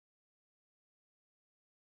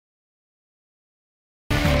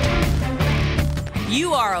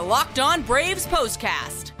You are Locked On Braves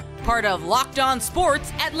Postcast, part of Locked On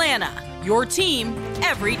Sports Atlanta, your team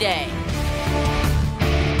every day.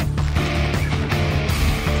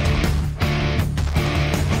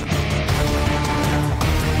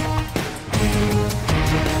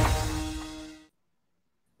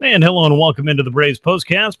 And hello and welcome into the Braves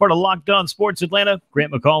Postcast, part of Locked On Sports Atlanta.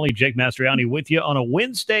 Grant McAuley, Jake Mastroianni with you on a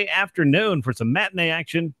Wednesday afternoon for some matinee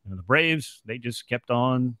action. And the Braves, they just kept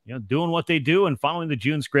on doing what they do and following the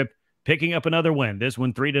June script, picking up another win. This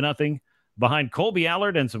one 3-0 behind Kolby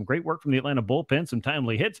Allard and some great work from the Atlanta bullpen, some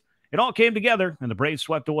timely hits. It all came together, and the Braves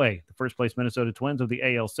swept away the first-place Minnesota Twins of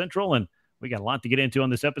the AL Central. And we got a lot to get into on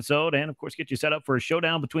this episode and, of course, get you set up for a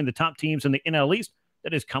showdown between the top teams in the NL East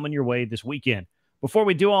that is coming your way this weekend. Before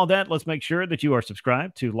we do all that, let's make sure that you are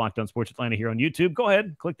subscribed to Locked On Sports Atlanta here on YouTube. Go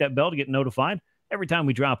ahead, click that bell to get notified every time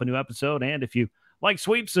we drop a new episode. And if you like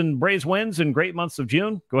sweeps and Braves wins and great months of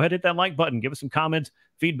June, go ahead, hit that like button. Give us some comments,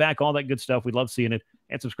 feedback, all that good stuff. We'd love seeing it.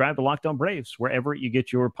 And subscribe to Locked On Braves wherever you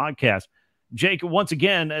get your podcast. Jake, once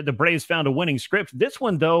again, the Braves found a winning script. This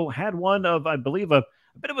one, though, had one of, I believe, a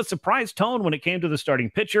bit of a surprise tone when it came to the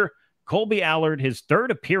starting pitcher. Kolby Allard, his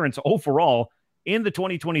third appearance overall in the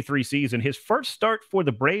 2023 season, his first start for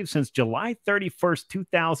the Braves since July 31st,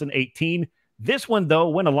 2018. This one, though,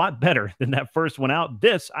 went a lot better than that first one out.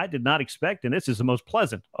 This I did not expect, and this is the most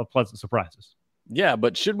pleasant of pleasant surprises. Yeah,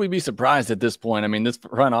 but should we be surprised at this point? I mean, this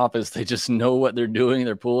front office, they just know what they're doing.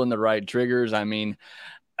 They're pulling the right triggers. I mean,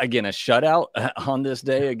 again, a shutout on this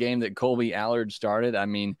day, a game that Kolby Allard started. I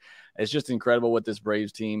mean, it's just incredible what this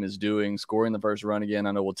Braves team is doing, scoring the first run again.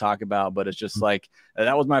 I know we'll talk about, but it's just like,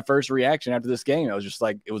 that was my first reaction after this game. I was just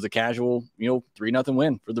like, it was a casual, 3-0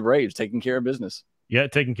 win for the Braves, taking care of business. Yeah,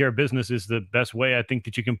 taking care of business is the best way I think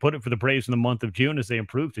that you can put it for the Braves in the month of June as they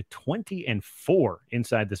improve to 20-4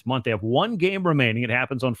 inside this month. They have one game remaining. It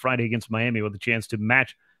happens on Friday against Miami with a chance to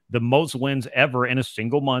match the most wins ever in a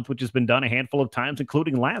single month, which has been done a handful of times,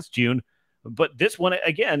 including last June. But this one,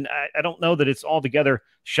 again, I don't know that it's altogether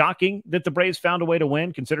shocking that the Braves found a way to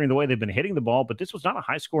win, considering the way they've been hitting the ball. But this was not a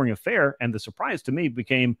high-scoring affair, and the surprise to me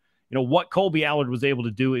became, what Kolby Allard was able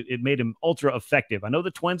to do. It made him ultra effective. I know the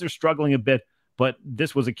Twins are struggling a bit, but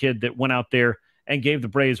this was a kid that went out there and gave the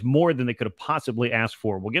Braves more than they could have possibly asked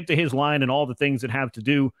for. We'll get to his line and all the things that have to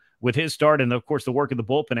do with his start and, of course, the work of the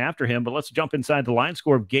bullpen after him. But let's jump inside the line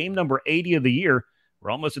score of game number 80 of the year. We're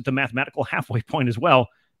almost at the mathematical halfway point as well.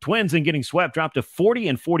 Twins, in getting swept, dropped to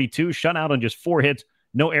 40-42, shut out on just 4 hits,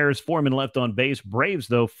 no errors, 4 men left on base. Braves,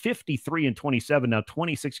 though, 53-27, now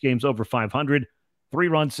 26 games over 500, 3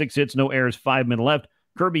 runs, 6 hits, no errors, 5 men left.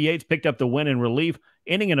 Kirby Yates picked up the win in relief,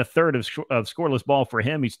 inning and a third of scoreless ball for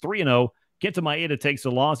him. He's 3-0. Kenta Maeda takes the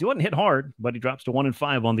loss. He wasn't hit hard, but he drops to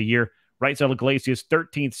 1-5 on the year. Right side Iglesias,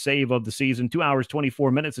 13th save of the season, 2 hours, 24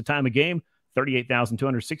 minutes a time of game,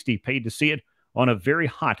 38,260 paid to see it on a very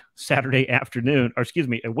hot Saturday afternoon, or excuse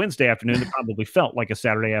me, a Wednesday afternoon that probably felt like a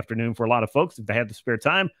Saturday afternoon for a lot of folks if they had the spare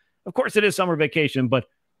time. Of course, it is summer vacation, but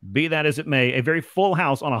be that as it may, a very full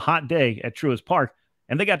house on a hot day at Truist Park,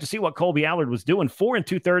 and they got to see what Kolby Allard was doing. 4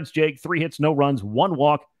 2/3, Jake, 3 hits, no runs, 1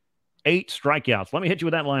 walk, 8 strikeouts. Let me hit you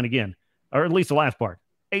with that line again, or at least the last part.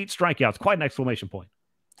 8 strikeouts, quite an exclamation point.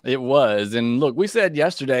 It was. And look, we said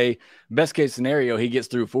yesterday, best case scenario, he gets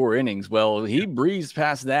through 4 innings. Well, he breezed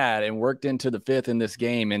past that and worked into the 5th in this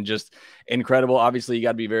game, and just incredible. Obviously, you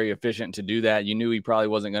got to be very efficient to do that. You knew he probably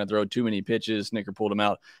wasn't going to throw too many pitches. Snicker pulled him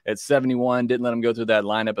out at 71, didn't let him go through that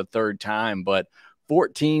lineup a third time, but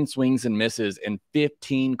 14 swings and misses and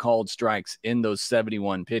 15 called strikes in those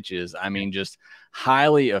 71 pitches. I mean, just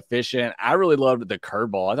highly efficient. I really loved the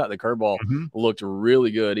curveball. I thought the curveball looked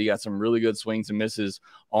really good. He got some really good swings and misses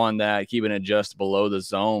on that, keeping it just below the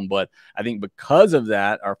zone. But I think because of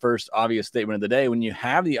that, our first obvious statement of the day, when you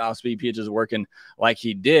have the off-speed pitches working like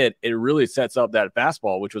he did, it really sets up that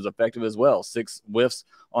fastball, which was effective as well. 6 whiffs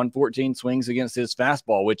on 14 swings against his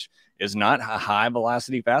fastball, which is not a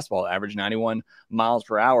high-velocity fastball, average 91 miles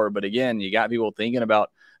per hour. But again, you got people thinking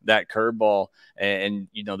about that curveball, and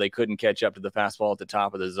they couldn't catch up to the fastball at the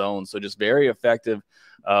top of the zone. So just very effective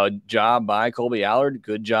job by Kolby Allard.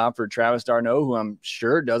 Good job for Travis d'Arnaud, who I'm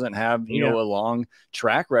sure doesn't have a long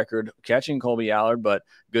track record catching Kolby Allard, but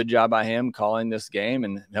good job by him calling this game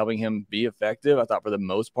and helping him be effective. I thought for the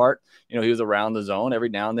most part, he was around the zone. Every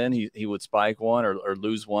now and then he would spike one or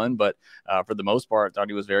lose one, but for the most part, I thought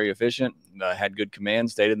he was very efficient, had good command,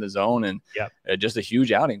 stayed in the zone, and just a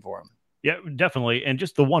huge outing for him. Yeah, definitely. And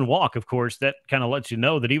just the 1 walk, of course, that kind of lets you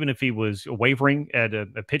know that even if he was wavering at a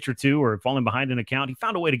pitch or two or falling behind an account, he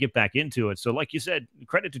found a way to get back into it. So like you said,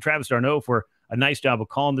 credit to Travis d'Arnaud for a nice job of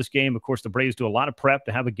calling this game. Of course, the Braves do a lot of prep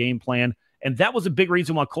to have a game plan And that was a big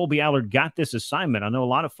reason why Kolby Allard got this assignment. I know a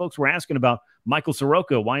lot of folks were asking about Michael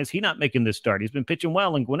Soroka. Why is he not making this start? He's been pitching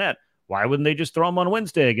well in Gwinnett. Why wouldn't they just throw him on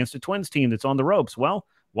Wednesday against a Twins team that's on the ropes? Well,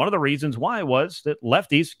 one of the reasons why was that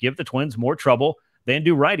lefties give the Twins more trouble than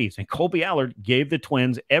do righties. And Kolby Allard gave the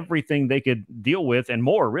Twins everything they could deal with and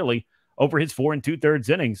more, really, over his 4 2/3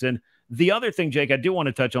 innings. And the other thing, Jake, I do want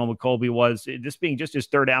to touch on with Kolby was this being just his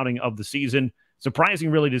third outing of the season.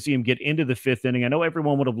 Surprising, really, to see him get into the 5th inning. I know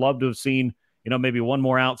everyone would have loved to have seen, maybe one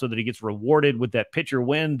more out so that he gets rewarded with that pitcher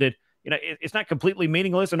win. That, it's not completely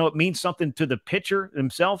meaningless. I know it means something to the pitcher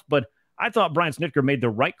himself, but I thought Brian Snitker made the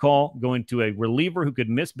right call going to a reliever who could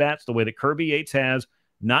miss bats the way that Kirby Yates has,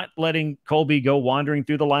 not letting Kolby go wandering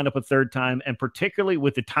through the lineup a third time, and particularly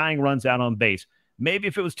with the tying runs out on base. Maybe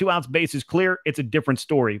if it was 2 outs, bases clear, it's a different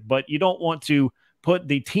story, but you don't want to put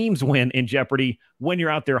the team's win in jeopardy when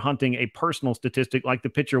you're out there hunting a personal statistic like the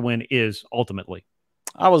pitcher win is ultimately.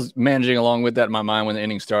 I was managing along with that in my mind when the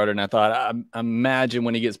inning started, and I thought, I imagine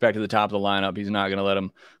when he gets back to the top of the lineup, he's not going to let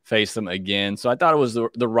him face them again. So I thought it was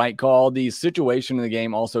the right call. The situation in the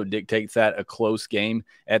game also dictates that a close game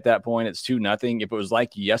at that point. It's 2-0. If it was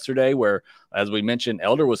like yesterday where, as we mentioned,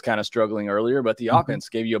 Elder was kind of struggling earlier, but the offense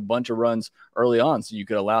gave you a bunch of runs early on, so you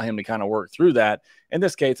could allow him to kind of work through that. In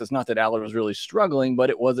this case, it's not that Allard was really struggling, but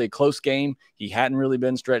it was a close game. He hadn't really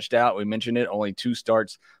been stretched out. We mentioned it, only 2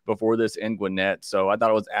 starts before this in Gwinnett. So I thought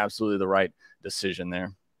it was absolutely the right decision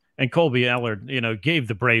there. And Kolby Allard, gave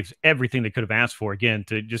the Braves everything they could have asked for, again,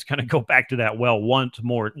 to just kind of go back to that well one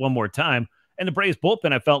more time. And the Braves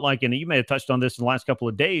bullpen, I felt like, and you may have touched on this in the last couple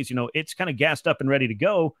of days, it's kind of gassed up and ready to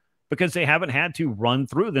go because they haven't had to run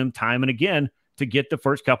through them time and again to get the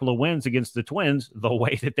first couple of wins against the Twins the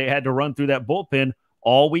way that they had to run through that bullpen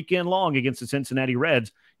all weekend long against the Cincinnati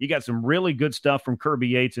Reds. You got some really good stuff from Kirby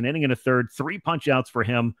Yates, an inning and a third, 3 punch-outs for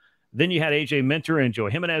him. Then you had A.J. Minter and Joe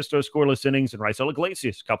Jimenez throw scoreless innings, and Raisel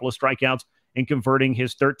Iglesias, a couple of strikeouts in converting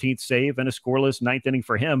his 13th save and a scoreless 9th inning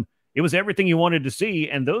for him. It was everything you wanted to see,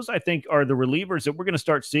 and those, I think, are the relievers that we're going to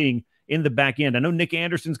start seeing in the back end. I know Nick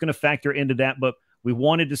Anderson's going to factor into that, but we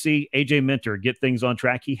wanted to see A.J. Minter get things on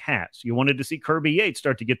track. He has. You wanted to see Kirby Yates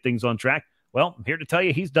start to get things on track. Well, I'm here to tell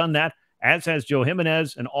you he's done that, as has Joe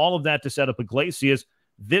Jimenez, and all of that to set up Iglesias.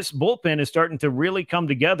 This bullpen is starting to really come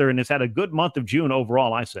together, and it's had a good month of June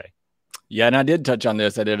overall, I say. Yeah, and I did touch on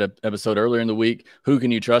this. I did an episode earlier in the week. Who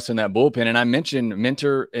can you trust in that bullpen? And I mentioned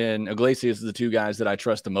Minter and Iglesias as the 2 guys that I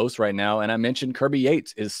trust the most right now. And I mentioned Kirby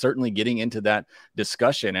Yates is certainly getting into that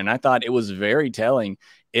discussion. And I thought it was very telling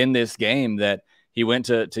in this game that he went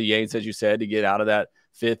to Yates, as you said, to get out of that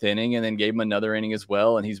 5th inning, and then gave him another inning as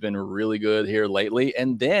well. And he's been really good here lately.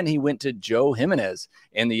 And then he went to Joe Jimenez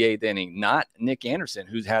in the 8th inning, not Nick Anderson,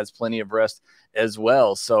 who has plenty of rest as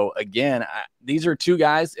well. So again, these are 2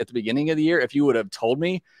 guys at the beginning of the year. If you would have told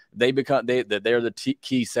me that they're the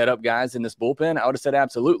key setup guys in this bullpen, I would have said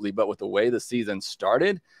absolutely. But with the way the season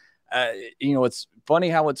started, it's funny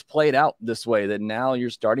how it's played out this way, that now you're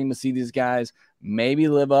starting to see these guys maybe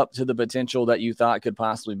live up to the potential that you thought could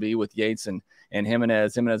possibly be with Yates and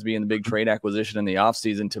Jimenez being the big trade acquisition in the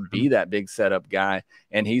offseason to be that big setup guy.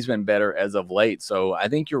 And he's been better as of late. So I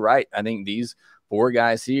think you're right. I think these 4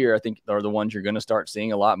 guys here, I think, are the ones you're going to start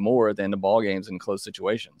seeing a lot more at the end of ball games in close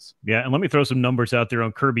situations. Yeah, and let me throw some numbers out there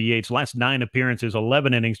on Kirby Yates. Last 9 appearances,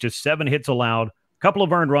 11 innings, just 7 hits allowed, a couple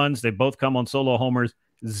of earned runs. They both come on solo homers,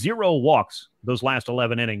 0 walks those last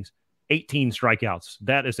 11 innings, 18 strikeouts.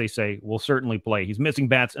 That, as they say, will certainly play. He's missing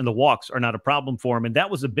bats, and the walks are not a problem for him, and that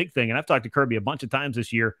was a big thing. And I've talked to Kirby a bunch of times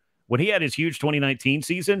this year. When he had his huge 2019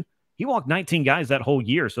 season, he walked 19 guys that whole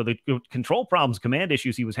year. So the control problems, command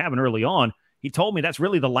issues he was having early on, he told me that's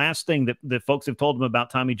really the last thing that folks have told him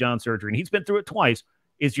about Tommy John surgery, and he's been through it twice,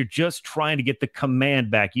 is you're just trying to get the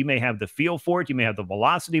command back. You may have the feel for it, you may have the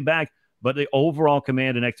velocity back, but the overall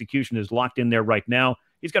command and execution is locked in there right now.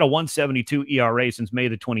 He's got a 1.72 ERA since May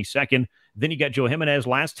the 22nd. Then you got Joe Jimenez,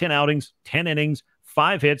 last 10 outings, 10 innings,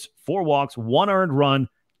 5 hits, 4 walks, 1 earned run,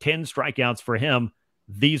 10 strikeouts for him.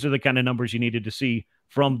 These are the kind of numbers you needed to see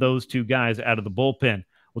from those 2 guys out of the bullpen.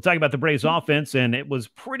 We'll talk about the Braves offense, and it was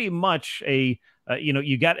pretty much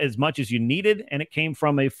you got as much as you needed, and it came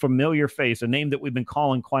from a familiar face, a name that we've been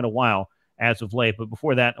calling quite a while as of late. But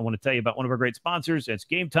before that, I want to tell you about one of our great sponsors. It's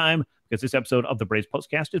Game Time, because this episode of the Braves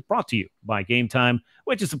POSTCAST is brought to you by Game Time,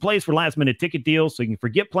 which is a place for last-minute ticket deals, so you can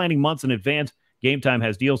forget planning months in advance. Game Time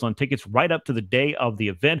has deals on tickets right up to the day of the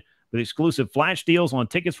event, with exclusive flash deals on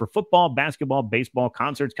tickets for football, basketball, baseball,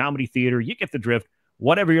 concerts, comedy, theater. You get the drift.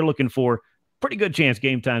 Whatever you're looking for, pretty good chance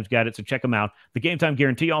Game Time's got it, so check them out. The Game Time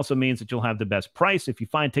guarantee also means that you'll have the best price. If you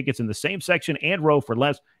find tickets in the same section and row for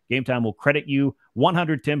less, Game Time will credit you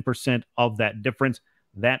 110% of that difference.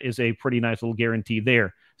 That is a pretty nice little guarantee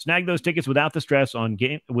there. Snag those tickets without the stress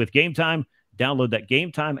with Game Time. Download that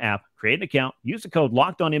Game Time app, create an account, use the code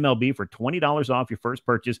LOCKEDONMLB for $20 off your first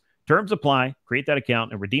purchase. Terms apply. Create that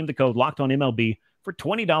account and redeem the code LOCKEDONMLB for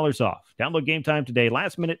 $20 off. Download Game Time today.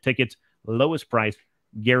 Last-minute tickets, lowest price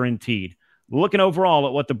guaranteed. Looking overall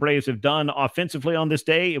at what the Braves have done offensively on this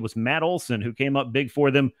day, it was Matt Olson who came up big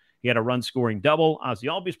for them. He had a run-scoring double. Ozzie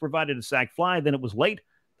Albies provided a sac fly. Then it was late.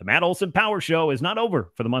 The Matt Olson Power Show is not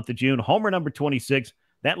over for the month of June. Homer number 26.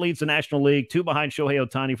 That leads the National League, 2 behind Shohei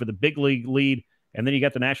Ohtani for the big league lead. And then you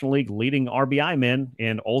got the National League leading RBI men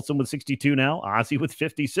in Olson with 62 now, Ozzie with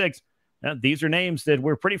 56. Now, these are names that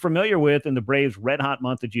we're pretty familiar with in the Braves' red-hot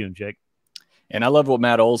month of June, Jake. And I love what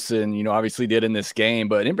Matt Olson, obviously did in this game,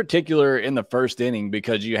 but in particular in the first inning,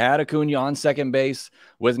 because you had Acuna on second base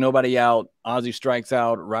with nobody out. Ozzie strikes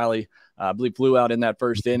out. Riley, I believe, flew out in that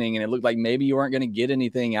first inning, and it looked like maybe you weren't going to get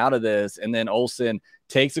anything out of this. And then Olson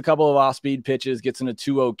takes a couple of off-speed pitches, gets in a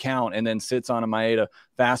 2-0 count, and then sits on a Maeda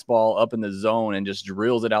fastball up in the zone and just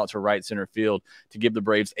drills it out to right center field to give the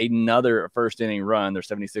Braves another first-inning run, their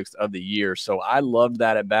 76th of the year. So I loved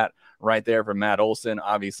that at bat right there from Matt Olson.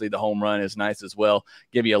 Obviously, the home run is nice as well.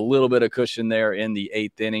 Give you a little bit of cushion there in the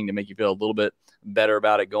 8th inning to make you feel a little bit better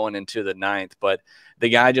about it going into the 9th. But the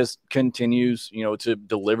guy just continues, to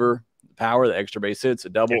deliver power, the extra base hits, a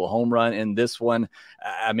double, a home run in this one.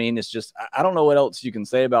 I mean, it's just, I don't know what else you can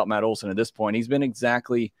say about Matt Olson at this point. He's been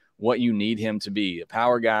exactly what you need him to be. A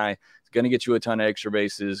power guy, going to get you a ton of extra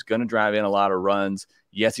bases, going to drive in a lot of runs.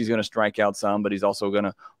 Yes, he's going to strike out some, but he's also going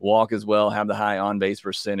to walk as well, have the high on-base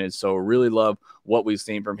percentage. So really love what we've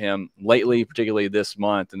seen from him lately, particularly this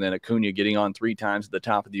month. And then Acuna getting on 3 times at the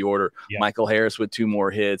top of the order. Yeah. Michael Harris with 2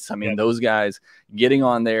 more hits. I mean, those guys getting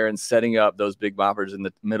on there and setting up those big boppers in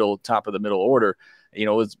the middle, top of the middle order,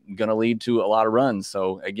 is going to lead to a lot of runs.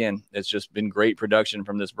 So, again, it's just been great production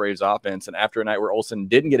from this Braves offense. And after a night where Olson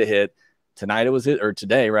didn't get a hit, today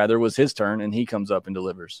was his turn, and he comes up and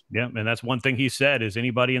delivers. Yeah, and that's one thing he said is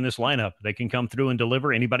anybody in this lineup, they can come through and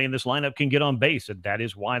deliver. Anybody in this lineup can get on base, and that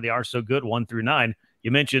is why they are so good 1 through 9.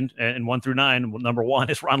 You mentioned, and 1 through 9, number 1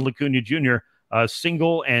 is Ronald Acuna Jr., a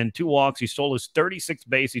single and 2 walks. He stole his 36th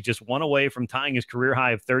base. He's just 1 away from tying his career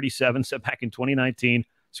high of 37, set back in 2019.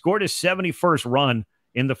 Scored his 71st run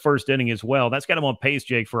in the first inning as well. That's got him on pace,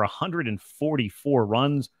 Jake, for 144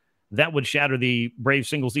 runs. That would shatter the Braves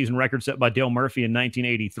single-season record set by Dale Murphy in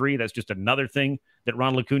 1983. That's just another thing that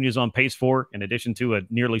Ronald Acuna is on pace for, in addition to a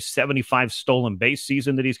nearly 75 stolen base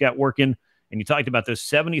season that he's got working. And you talked about the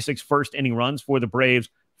 76 first-inning runs for the Braves,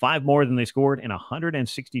 5 more than they scored in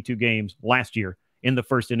 162 games last year in the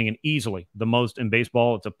first inning, and easily the most in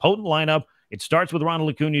baseball. It's a potent lineup. It starts with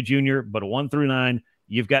Ronald Acuna Jr., but 1 through 9,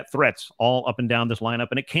 you've got threats all up and down this lineup,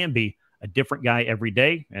 and it can be a different guy every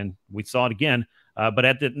day, and we saw it again. But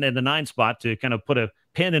at the 9 spot, to kind of put a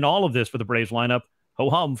pin in all of this for the Braves lineup,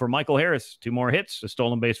 ho-hum for Michael Harris. 2 more hits, a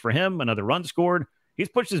stolen base for him, another run scored. He's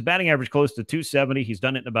pushed his batting average close to 270. He's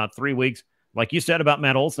done it in about 3 weeks. Like you said about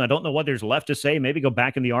Matt Olson, I don't know what there's left to say. Maybe go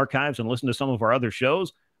back in the archives and listen to some of our other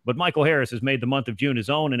shows. But Michael Harris has made the month of June his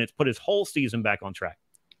own, and it's put his whole season back on track.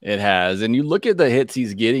 It has. And you look at the hits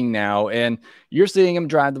he's getting now, and you're seeing him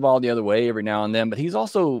drive the ball the other way every now and then, but he's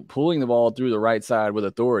also pulling the ball through the right side with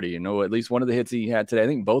authority. At least one of the hits he had today, I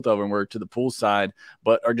think both of them were to the pull side,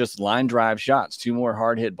 but are just line drive shots, 2 more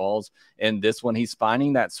hard hit balls. And this one, he's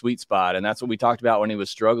finding that sweet spot. And that's what we talked about when he was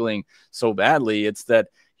struggling so badly. It's that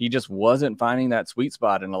he just wasn't finding that sweet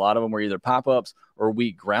spot. And a lot of them were either pop-ups or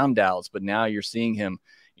weak ground outs. But now you're seeing him,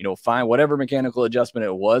 find whatever mechanical adjustment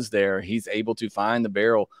it was there. He's able to find the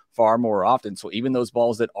barrel far more often. So even those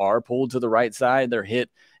balls that are pulled to the right side, they're hit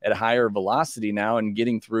at a higher velocity now and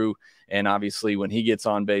getting through. And obviously when he gets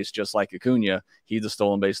on base, just like Acuna, he's a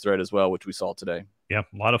stolen base threat as well, which we saw today. Yeah,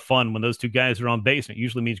 a lot of fun when those 2 guys are on base. And it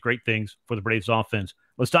usually means great things for the Braves offense.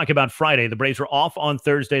 Let's talk about Friday. The Braves are off on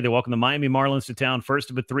Thursday. They welcome the Miami Marlins to town. First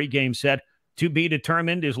of a 3-game set. To be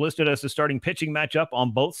determined is listed as the starting pitching matchup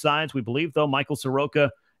on both sides. We believe, though, Michael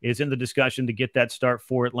Soroka is in the discussion to get that start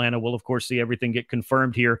for Atlanta. We'll, of course, see everything get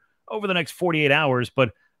confirmed here over the next 48 hours.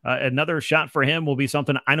 But another shot for him will be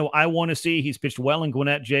something I know I want to see. He's pitched well in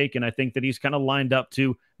Gwinnett, Jake, and I think that he's kind of lined up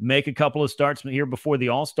to make a couple of starts here before the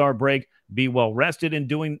All-Star break, be well rested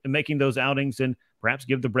in making those outings, and perhaps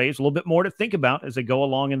give the Braves a little bit more to think about as they go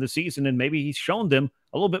along in the season. And maybe he's shown them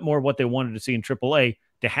a little bit more of what they wanted to see in AAA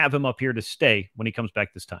to have him up here to stay when he comes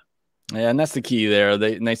back this time. Yeah, and that's the key there.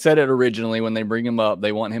 They said it originally when they bring him up.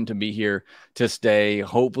 They want him to be here to stay.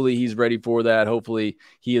 Hopefully he's ready for that. Hopefully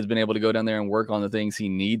he has been able to go down there and work on the things he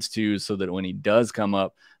needs to so that when he does come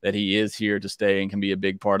up, that he is here to stay and can be a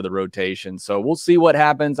big part of the rotation. So we'll see what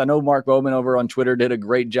happens. I know Mark Bowman over on Twitter did a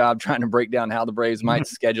great job trying to break down how the Braves might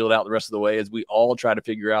schedule it out the rest of the way as we all try to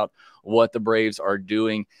figure out what the Braves are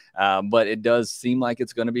doing. But it does seem like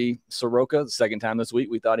it's going to be Soroka the second time this week.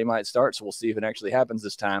 We thought he might start, so we'll see if it actually happens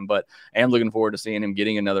this time. But I am looking forward to seeing him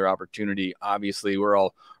getting another opportunity. Obviously, we're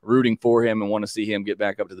all rooting for him and want to see him get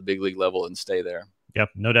back up to the big league level and stay there.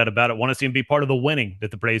 Yep, no doubt about it. Want to see him be part of the winning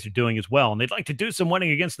that the Braves are doing as well. And they'd like to do some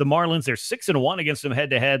winning against the Marlins. They're 6-1 against them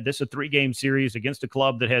head-to-head. This is a 3-game series against a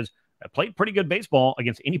club that has played pretty good baseball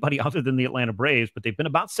against anybody other than the Atlanta Braves, but they've been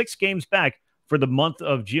about 6 games back for the month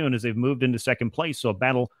of June as they've moved into second place. So a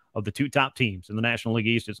battle of the 2 top teams in the National League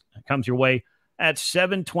East comes your way at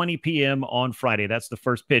 7:20 p.m. on Friday. That's the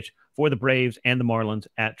first pitch for the Braves and the Marlins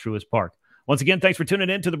at Truist Park. Once again, thanks for tuning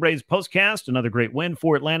in to the Braves Postcast. Another great win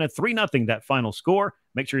for Atlanta, 3-0 that final score.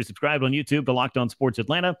 Make sure you subscribe on YouTube to Locked On Sports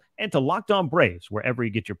Atlanta and to Locked On Braves, wherever you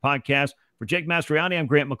get your podcast. For Jake Mastroianni, I'm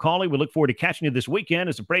Grant McAuley. We look forward to catching you this weekend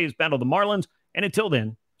as the Braves battle the Marlins. And until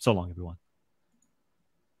then, so long, everyone.